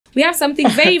We have something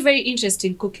very, very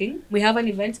interesting cooking. We have an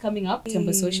event coming up,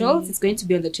 Tembo Socials. It's going to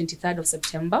be on the 23rd of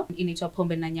September in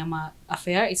Pombe na Nyama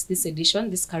affair. It's this edition,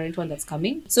 this current one that's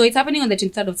coming. So it's happening on the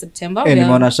 23rd of September.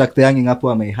 Nimeona Shaq the hanging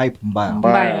hapo hype mbaya.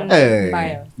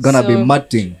 Mbaya. Gonna be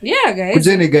mutting. Yeah, guys.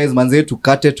 Kujeni guys, manze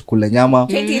tukate tukule nyama.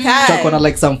 Tutakuwa na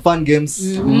like some fun games.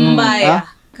 Mbaya.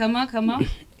 Kama.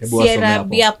 Sierra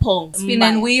beer pong. Spin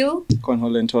and wheel.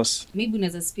 Cornhole and toss. Maybe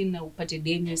unaweza spin na upate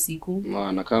demu hiyo siku.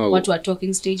 Nakama watu are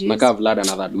talking stages. Naka Vlad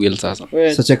another wheel sasa.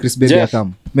 Such a Chris baby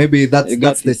come. Maybe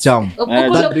that's the charm.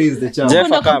 That is the charm.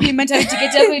 Kuna complimentary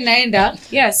ticket yako inaenda.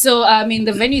 Yeah, so I mean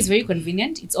the venue is very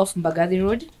convenient. It's off Mbagathi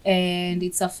Road and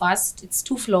it's it's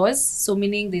 2 floors, so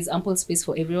meaning there's ample space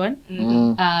for everyone.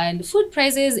 And food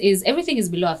prices is everything is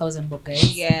below 1,000 bob,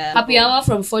 guys. Yeah. Happy hour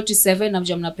from 4 to 7.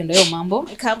 Namjua mnapenda hiyo mambo.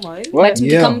 Come on. But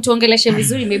tuongeleshe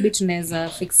vizuri, maybe tunaweza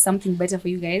fix something better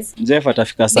for you guys. Jeff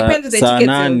atafika saa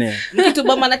 8.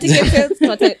 Nikitubama na ticket sales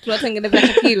tunatengeneza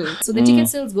kilo. So the ticket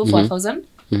sales go for 1,000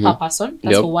 per person.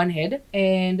 That's for one head,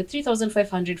 and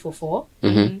 3,500 for 4.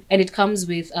 And it comes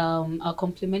with a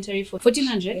complimentary for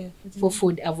 1,400 for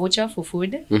food, a voucher for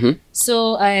food.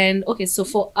 So so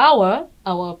for our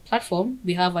platform,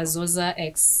 we have a Zoza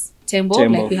X Tembo.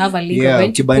 Like we have a link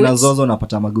event. Kibaina Zozo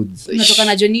napata magoods. Unatoka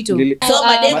na Jonito.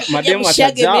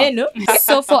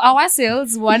 So for our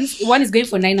sales, one is going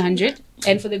for 900,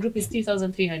 and for the group is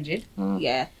 3,300.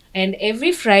 Yeah. And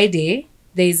every Friday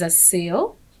there is a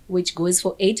sale which goes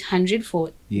for 800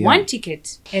 for one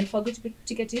ticket, and for good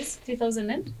ticket is 3,000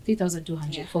 and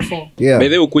 3,200 for 4. Yeah. By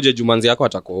the way ukuje Jumanzi yako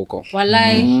atako huko.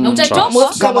 Walai. Na utatoka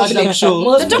kama game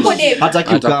show. Utatoka dem. Hata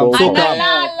kiukam.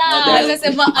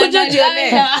 Anasema kuja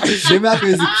jione. Demu yako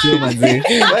hizi kushow manze.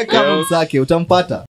 Wewe kama msake utampata.